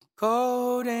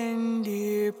Golden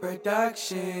Deer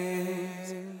Productions.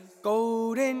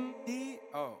 Golden Deer.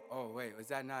 Oh, wait, was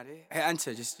that not it? Hey,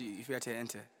 enter, just you forgot to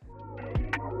enter.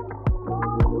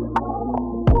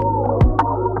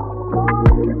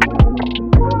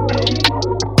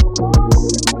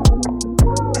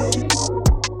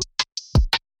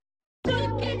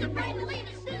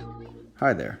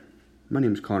 Hi there. My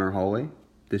name is Connor Holloway.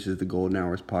 This is the Golden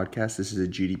Hours Podcast. This is a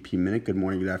GDP Minute. Good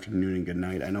morning, good afternoon, and good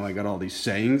night. I know I got all these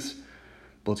sayings,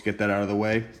 but let's get that out of the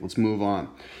way. Let's move on.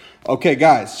 Okay,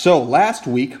 guys. So last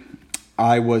week,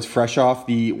 I was fresh off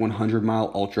the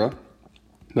 100-mile ultra.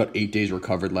 About 8 days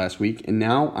recovered last week. And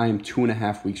now I am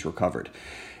 2.5 weeks recovered.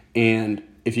 And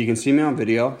if you can see me on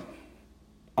video,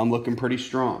 I'm looking pretty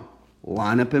strong.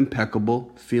 Lineup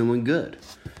impeccable, feeling good.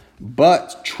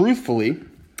 But truthfully,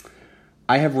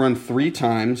 I have run 3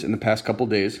 times in the past couple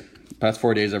days. Past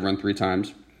 4 days, I've run 3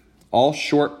 times. All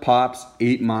short pops,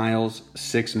 8 miles,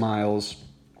 6 miles,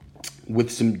 with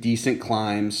some decent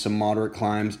climbs, some moderate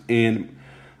climbs, and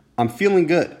I'm feeling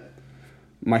good.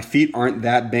 My feet aren't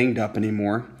that banged up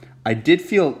anymore. I have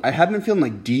been feeling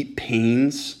like deep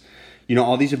pains. You know,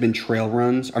 all these have been trail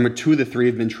runs. 2 of the 3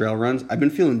 have been trail runs. I've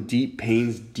been feeling deep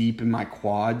pains deep in my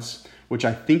quads, which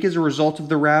I think is a result of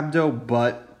the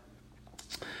rhabdo,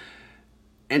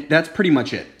 and that's pretty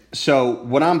much it. So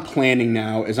what I'm planning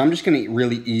now is I'm just going to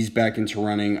really ease back into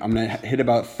running. I'm going to hit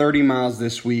about 30 miles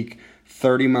this week,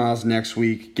 30 miles next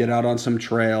week, get out on some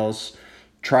trails,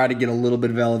 try to get a little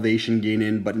bit of elevation gain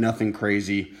in, but nothing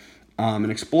crazy,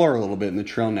 and explore a little bit in the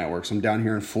trail networks. I'm down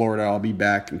here in Florida. I'll be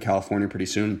back in California pretty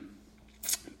soon.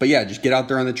 But yeah, just get out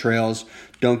there on the trails.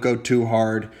 Don't go too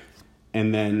hard.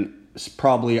 And then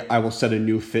probably I will set a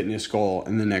new fitness goal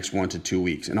in the next 1 to 2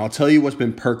 weeks. And I'll tell you what's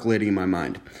been percolating in my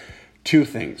mind. 2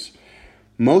 things.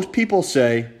 Most people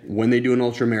say when they do an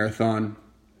ultra marathon,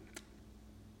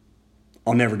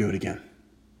 I'll never do it again.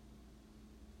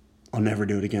 I'll never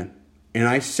do it again. And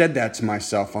I said that to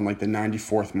myself on like the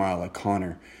 94th mile, like,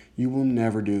 Connor, you will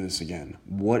never do this again.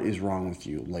 What is wrong with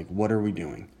you? Like, what are we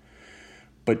doing?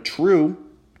 But true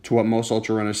to what most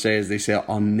ultra runners say is they say,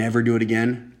 I'll never do it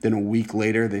again. Then a week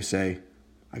later, they say,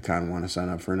 I kind of want to sign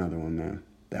up for another one, man.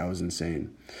 That was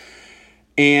insane.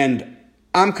 And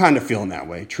I'm kind of feeling that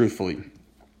way, truthfully.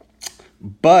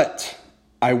 But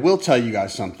I will tell you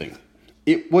guys something.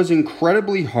 It was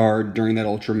incredibly hard during that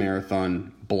ultra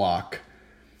marathon block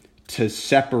to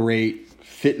separate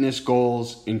fitness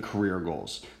goals and career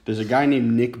goals. There's a guy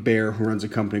named Nick Bear who runs a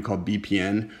company called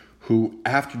BPN, who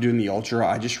after doing the ultra,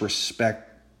 I just respect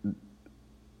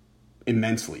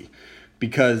immensely,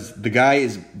 because the guy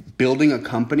is building a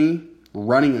company,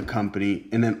 running a company,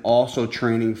 and then also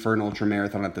training for an ultra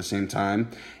marathon at the same time.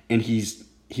 And he's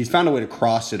found a way to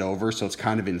cross it over, so it's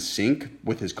kind of in sync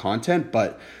with his content.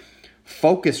 But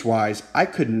focus wise, I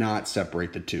could not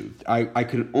separate the two. I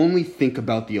could only think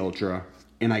about the ultra,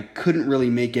 and I couldn't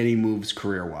really make any moves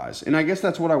career wise. And I guess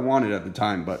that's what I wanted at the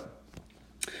time, but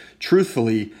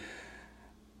truthfully,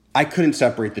 I couldn't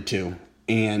separate the two.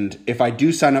 And if I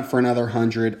do sign up for another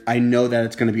 100, I know that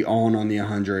it's going to be all in on the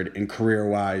 100, and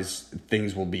career-wise,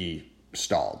 things will be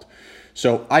stalled.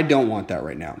 So I don't want that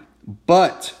right now.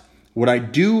 But what I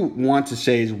do want to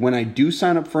say is when I do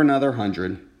sign up for another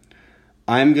 100,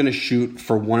 I'm going to shoot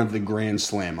for one of the Grand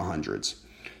Slam 100s.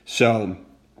 So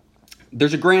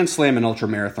there's a Grand Slam in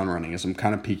ultramarathon running, as I'm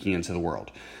kind of peeking into the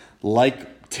world.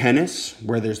 Like tennis,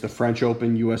 where there's the French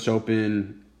Open, US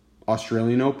Open,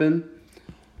 Australian Open,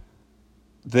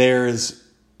 there's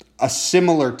a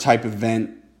similar type event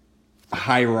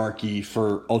hierarchy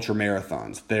for ultra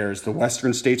marathons. There's the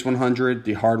Western States 100,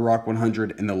 the Hard Rock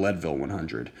 100, and the Leadville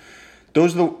 100.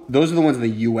 Those are the ones in the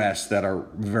U.S. that are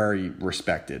very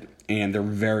respected, and they're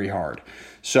very hard.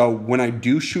 So when I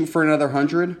do shoot for another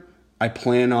 100, I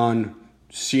plan on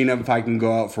seeing if I can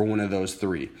go out for one of those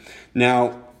 3.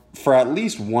 Now, for at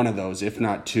least one of those, if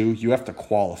not 2, you have to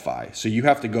qualify. So you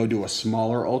have to go do a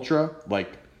smaller ultra,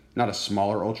 like not a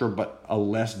smaller ultra, but a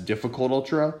less difficult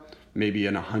ultra, maybe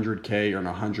an 100K or an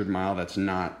 100 mile that's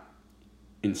not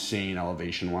insane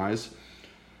elevation-wise,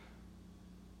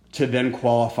 to then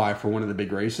qualify for one of the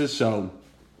big races. So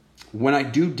when I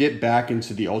do dip back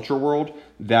into the ultra world,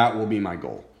 that will be my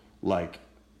goal. Like,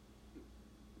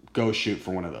 go shoot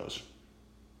for one of those.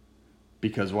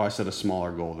 Because why set a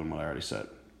smaller goal than what I already set?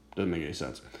 Doesn't make any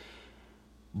sense.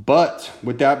 But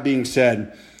with that being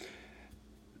said,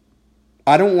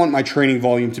 I don't want my training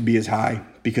volume to be as high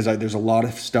because there's a lot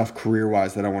of stuff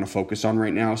career-wise that I want to focus on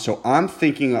right now. So I'm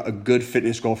thinking a good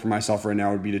fitness goal for myself right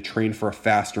now would be to train for a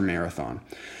faster marathon.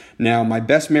 Now, my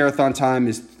best marathon time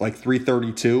is like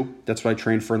 3:32. That's what I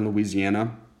trained for in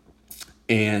Louisiana.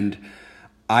 And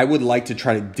I would like to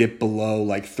try to dip below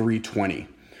like 320.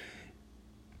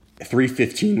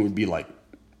 315 would be like,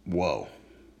 whoa.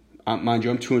 Mind you,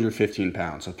 I'm 215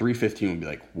 pounds, so 315 would be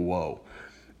like, whoa.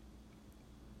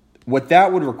 What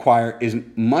that would require is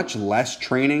much less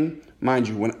training. Mind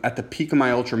you, when at the peak of my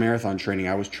ultramarathon training,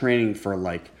 I was training for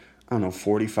like,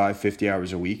 45, 50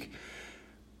 hours a week.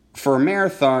 For a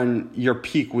marathon, your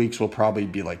peak weeks will probably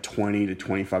be like 20 to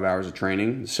 25 hours of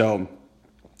training. So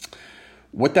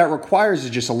what that requires is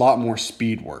just a lot more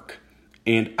speed work.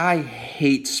 And I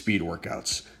hate speed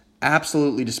workouts.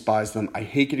 Absolutely despise them. I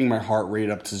hate getting my heart rate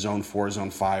up to zone 4,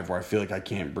 zone 5 where I feel like I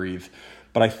can't breathe.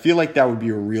 But I feel like that would be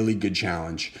a really good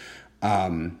challenge.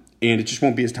 And it just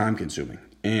won't be as time consuming.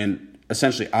 And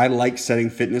essentially, I like setting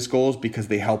fitness goals because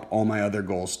they help all my other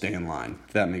goals stay in line,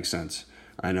 if that makes sense.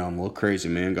 I know I'm a little crazy,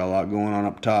 man. Got a lot going on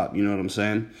up top. You know what I'm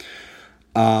saying?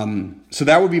 So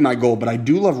that would be my goal. But I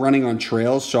do love running on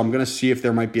trails, so I'm going to see if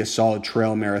there might be a solid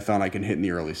trail marathon I can hit in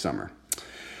the early summer.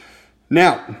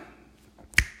 Now,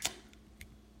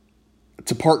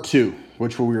 to part 2,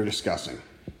 which we were discussing.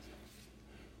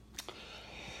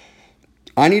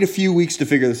 I need a few weeks to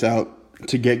figure this out,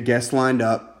 to get guests lined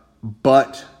up,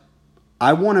 but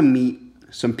I want to meet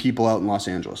some people out in Los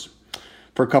Angeles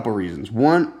for a couple reasons.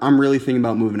 One, I'm really thinking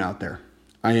about moving out there.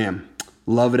 I am.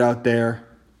 Love it out there.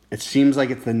 It seems like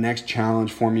it's the next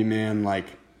challenge for me, man. Like,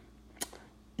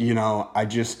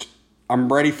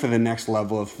 I'm ready for the next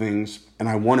level of things, and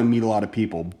I want to meet a lot of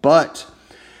people, but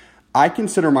I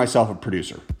consider myself a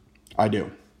producer. I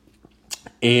do.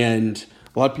 And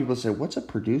a lot of people say, what's a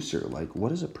producer? Like, what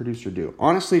does a producer do?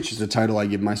 Honestly, it's just a title I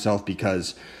give myself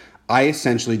because I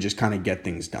essentially just kind of get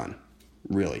things done.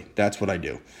 Really, that's what I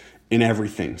do. In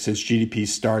everything. Since GDP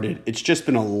started, it's just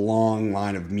been a long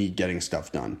line of me getting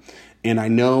stuff done. And I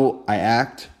know I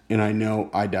act, and I know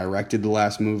I directed the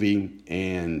last movie,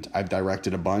 and I've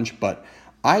directed a bunch, but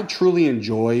I truly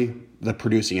enjoy the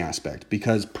producing aspect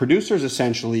because producers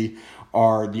essentially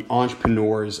are the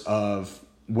entrepreneurs of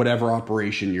whatever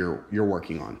operation you're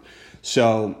working on.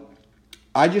 So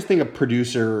I just think a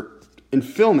producer, in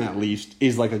film at least,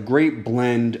 is like a great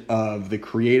blend of the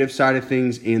creative side of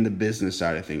things and the business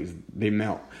side of things. They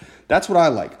melt. That's what I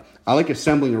like. I like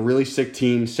assembling a really sick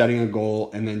team, setting a goal,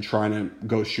 and then trying to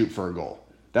go shoot for a goal.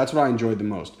 That's what I enjoyed the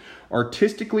most.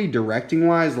 Artistically,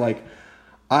 directing-wise, like,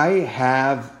 I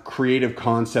have creative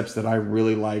concepts that I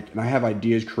really like, and I have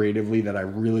ideas creatively that I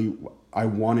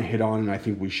want to hit on and I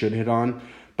think we should hit on,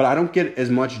 but I don't get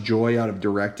as much joy out of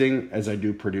directing as I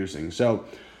do producing. So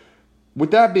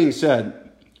with that being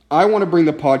said, I want to bring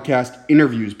the podcast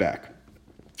interviews back.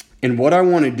 And what I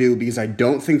want to do, because I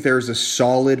don't think there's a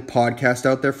solid podcast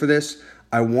out there for this,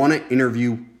 I want to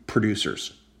interview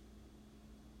producers,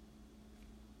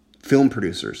 film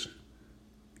producers,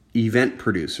 event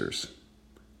producers,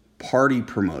 party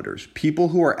promoters, people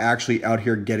who are actually out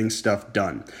here getting stuff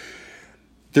done.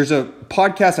 There's a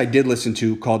podcast I did listen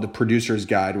to called The Producer's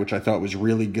Guide, which I thought was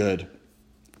really good.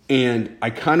 And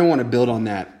I kind of want to build on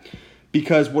that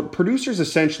because what producers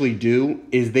essentially do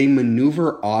is they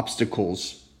maneuver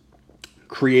obstacles,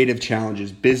 creative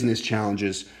challenges, business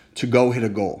challenges to go hit a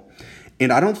goal.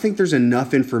 And I don't think there's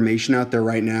enough information out there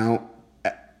right now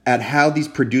at how these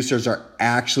producers are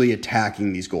actually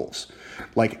attacking these goals.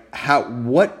 Like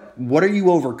what are you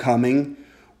overcoming?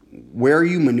 Where are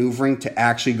you maneuvering to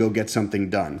actually go get something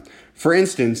done? For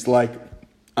instance, like,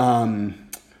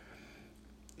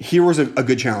 here was a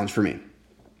good challenge for me.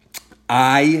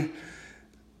 I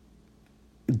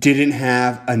didn't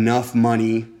have enough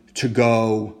money to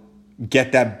go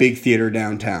get that big theater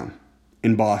downtown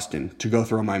in Boston to go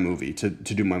throw my movie, to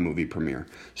do my movie premiere.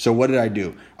 So what did I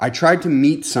do? I tried to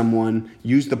meet someone,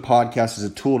 use the podcast as a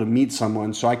tool to meet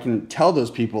someone so I can tell those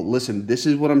people, listen, this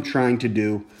is what I'm trying to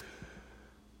do.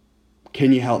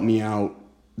 Can you help me out?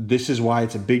 This is why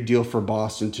it's a big deal for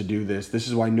Boston to do this. This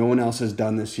is why no one else has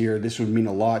done this here. This would mean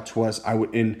a lot to us.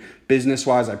 In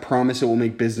business-wise, I promise it will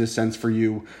make business sense for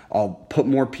you. I'll put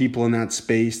more people in that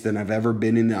space than I've ever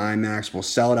been in the IMAX. We'll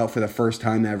sell it out for the first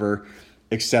time ever,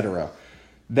 etc.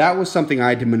 That was something I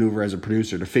had to maneuver as a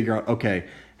producer to figure out, okay,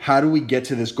 how do we get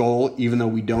to this goal even though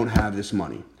we don't have this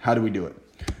money? How do we do it?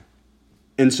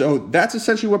 And so that's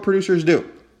essentially what producers do.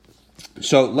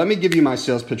 So let me give you my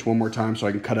sales pitch one more time so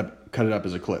I can cut it up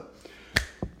as a clip.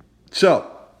 So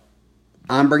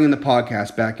I'm bringing the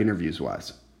podcast back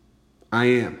interviews-wise. I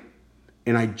am.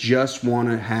 And I just want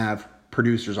to have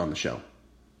producers on the show.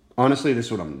 Honestly, this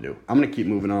is what I'm going to do. I'm going to keep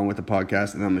moving on with the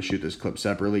podcast, and then I'm going to shoot this clip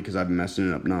separately because I've been messing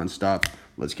it up nonstop.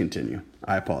 Let's continue.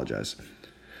 I apologize.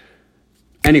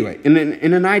 Anyway, in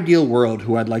an ideal world,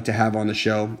 who I'd like to have on the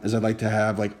show is I'd like to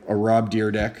have like a Rob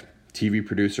Dyrdek, TV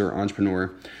producer,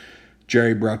 entrepreneur,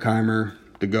 Jerry Bruckheimer,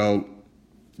 the GOAT,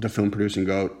 the film producing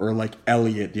GOAT, or like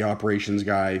Elliot, the operations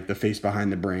guy, the face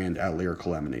behind the brand at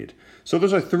Lyrical Lemonade. So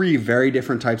those are three very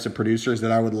different types of producers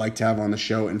that I would like to have on the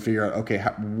show and figure out, okay,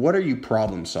 what are you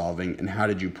problem solving and how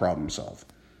did you problem solve?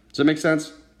 Does that make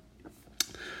sense?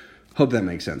 Hope that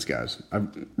makes sense, guys. I've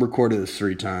recorded this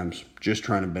 3 times, just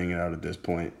trying to bang it out at this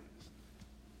point.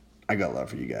 I got love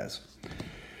for you guys.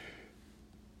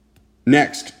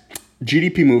 Next,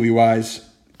 GDP movie-wise,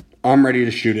 I'm ready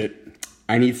to shoot it.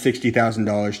 I need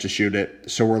 $60,000 to shoot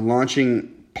it. So we're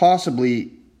launching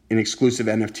possibly an exclusive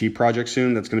NFT project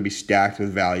soon that's going to be stacked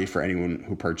with value for anyone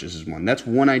who purchases one. That's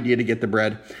one idea to get the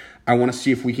bread. I want to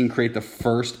see if we can create the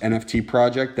first NFT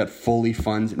project that fully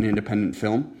funds an independent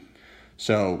film.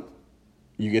 So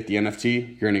you get the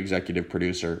NFT, you're an executive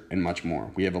producer, and much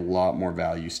more. We have a lot more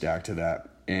value stacked to that,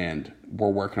 and we're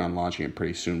working on launching it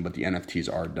pretty soon, but the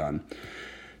NFTs are done.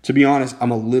 To be honest,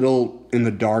 I'm a little in the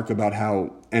dark about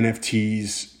how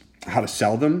NFTs, how to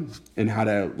sell them and how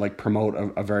to like promote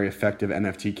a very effective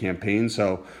NFT campaign.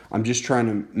 So I'm just trying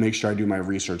to make sure I do my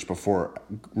research before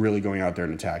really going out there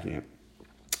and attacking it.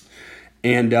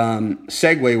 And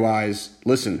segue wise,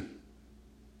 listen,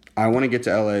 I want to get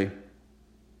to LA.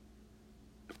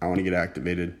 I want to get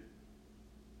activated.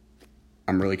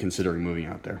 I'm really considering moving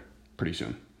out there pretty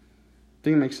soon. I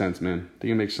think it makes sense, man. I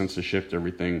think it makes sense to shift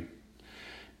everything.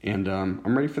 And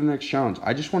I'm ready for the next challenge.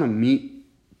 I just want to meet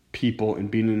people and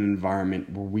be in an environment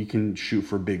where we can shoot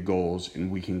for big goals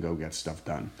and we can go get stuff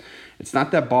done. It's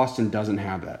not that Boston doesn't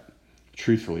have that.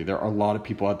 Truthfully, there are a lot of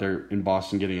people out there in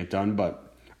Boston getting it done,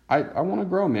 but I want to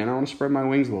grow, man. I want to spread my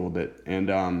wings a little bit.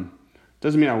 And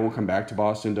doesn't mean I won't come back to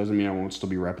Boston. Doesn't mean I won't still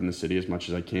be repping the city as much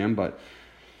as I can, but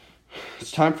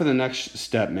it's time for the next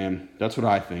step, man. That's what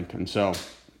I think. And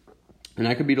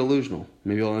I could be delusional.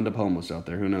 Maybe I'll end up homeless out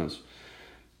there. Who knows?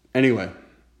 Anyway,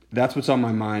 that's what's on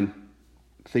my mind.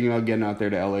 Thinking about getting out there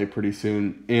to LA pretty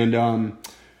soon. And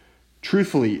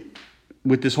truthfully,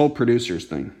 with this whole producers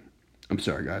thing, I'm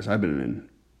sorry, guys. I've been in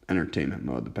entertainment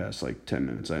mode the past, 10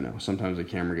 minutes, I know. Sometimes the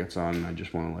camera gets on and I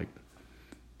just want to,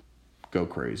 go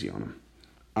crazy on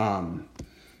them.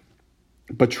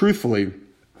 But truthfully,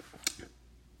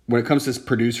 when it comes to this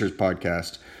producers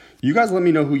podcast, you guys let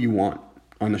me know who you want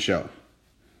on the show.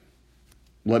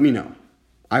 Let me know.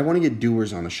 I want to get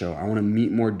doers on the show. I want to meet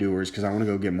more doers because I want to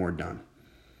go get more done.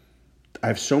 I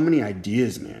have so many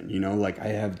ideas, man. I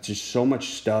have just so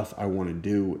much stuff I want to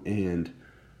do, and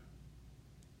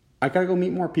I got to go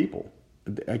meet more people.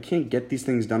 I can't get these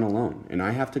things done alone, and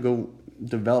I have to go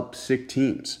develop sick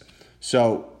teams.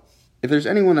 So if there's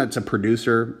anyone that's a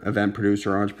producer, event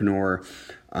producer, entrepreneur,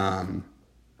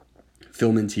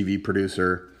 film and TV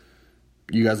producer,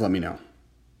 you guys let me know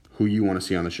who you want to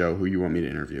see on the show, who you want me to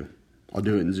interview. I'll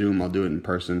do it in Zoom. I'll do it in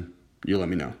person. You let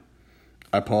me know.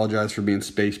 I apologize for being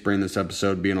space brain this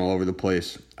episode, being all over the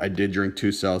place. I did drink 2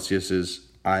 Celsiuses.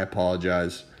 I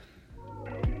apologize.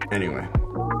 Anyway,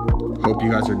 hope you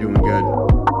guys are doing good.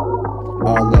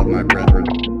 All love, my brethren.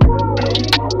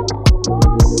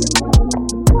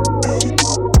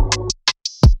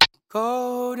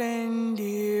 Golden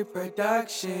Deer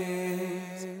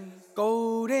Productions.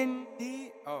 Golden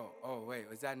Deer. Oh, wait,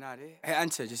 was that not it? Hey,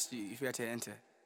 enter. Just, you forgot to enter.